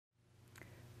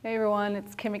Hey everyone,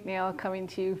 it's Kim McNeil coming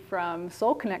to you from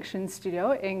Soul Connection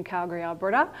Studio in Calgary,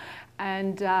 Alberta,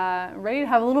 and ready to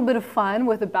have a little bit of fun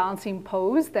with a balancing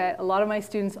pose that a lot of my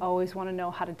students always want to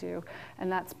know how to do,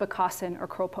 and that's Bakasana or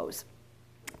crow pose.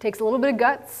 It takes a little bit of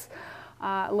guts,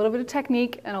 a little bit of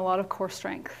technique, and a lot of core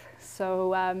strength.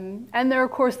 So, and there, of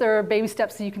course, there are baby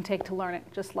steps that you can take to learn it,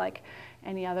 just like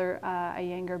any other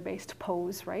Iyengar-based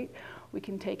pose, right? We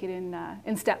can take it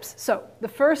in steps. So the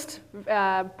first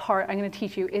part I'm going to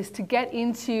teach you is to get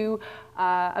into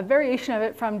a variation of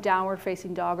it from downward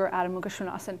facing dog or Adho Mukha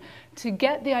Svanasana, to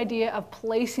get the idea of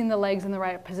placing the legs in the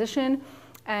right position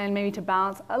and maybe to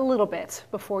balance a little bit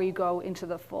before you go into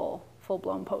the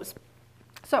full-blown pose.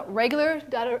 So regular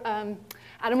Adho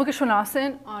Mukha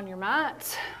Svanasana on your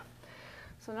mat.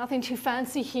 So nothing too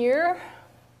fancy here.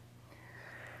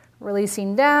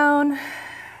 Releasing down.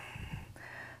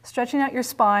 Stretching out your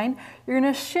spine. You're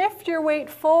going to shift your weight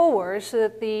forward so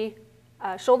that the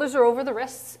shoulders are over the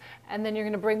wrists, and then you're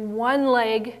going to bring one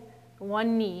leg,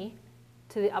 one knee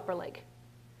to the upper leg.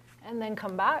 And then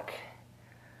come back,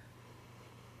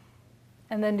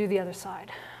 and then do the other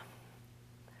side.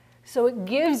 So it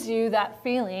gives you that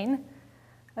feeling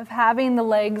of having the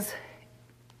legs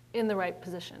in the right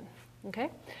position, okay?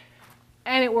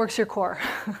 And it works your core.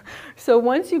 So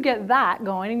once you get that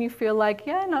going and you feel like,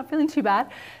 yeah, not feeling too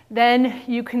bad, then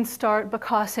you can start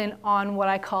Bakasana on what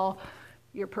I call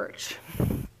your perch,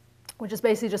 which is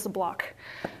basically just a block.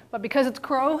 But because it's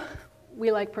crow,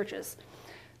 we like perches.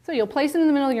 So you'll place it in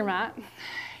the middle of your mat.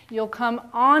 You'll come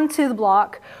onto the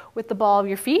block with the ball of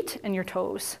your feet and your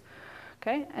toes.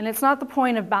 Okay? And it's not the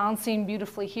point of balancing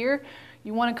beautifully here.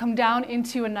 You want to come down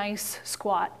into a nice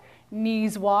squat.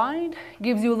 Knees wide,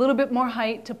 gives you a little bit more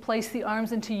height to place the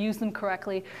arms and to use them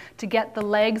correctly to get the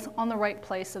legs on the right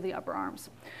place of the upper arms.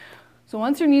 So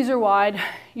once your knees are wide,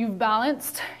 you've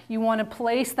balanced, you want to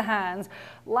place the hands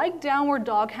like downward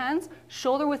dog hands,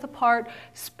 shoulder width apart,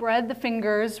 spread the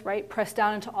fingers, right? Press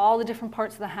down into all the different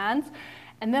parts of the hands.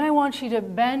 And then I want you to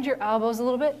bend your elbows a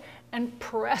little bit and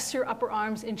press your upper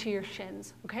arms into your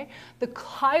shins, okay? The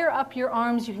higher up your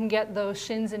arms you can get those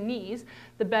shins and knees,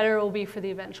 the better it will be for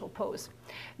the eventual pose.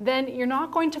 Then you're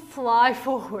not going to fly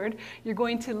forward, you're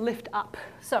going to lift up.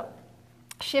 So,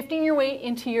 shifting your weight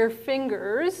into your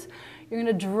fingers, you're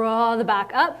gonna draw the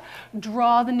back up,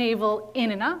 draw the navel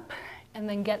in and up, and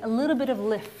then get a little bit of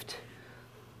lift.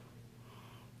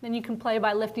 Then you can play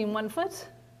by lifting one foot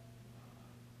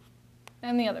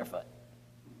and the other foot.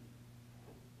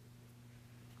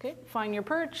 Okay, find your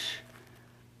perch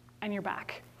and your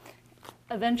back.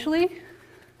 Eventually,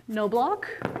 no block,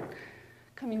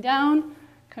 coming down,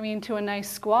 coming into a nice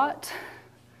squat.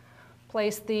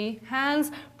 Place the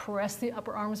hands, press the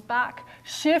upper arms back,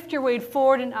 shift your weight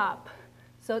forward and up.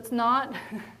 So it's not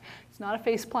a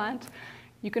face plant.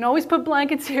 You can always put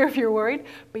blankets here if you're worried,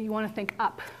 but you want to think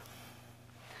up.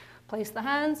 Place the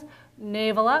hands,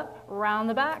 navel up, round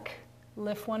the back,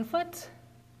 lift one foot,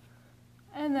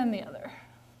 and then the other.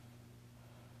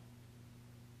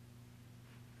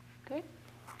 Okay,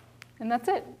 and that's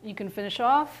it. You can finish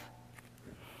off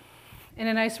in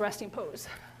a nice resting pose.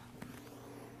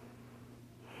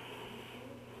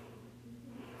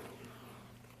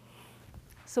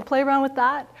 So play around with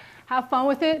that, have fun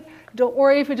with it. Don't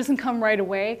worry if it doesn't come right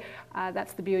away.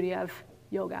 That's the beauty of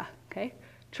yoga, okay?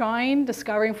 Trying,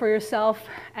 discovering for yourself,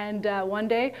 and one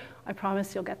day, I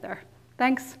promise you'll get there.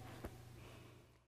 Thanks.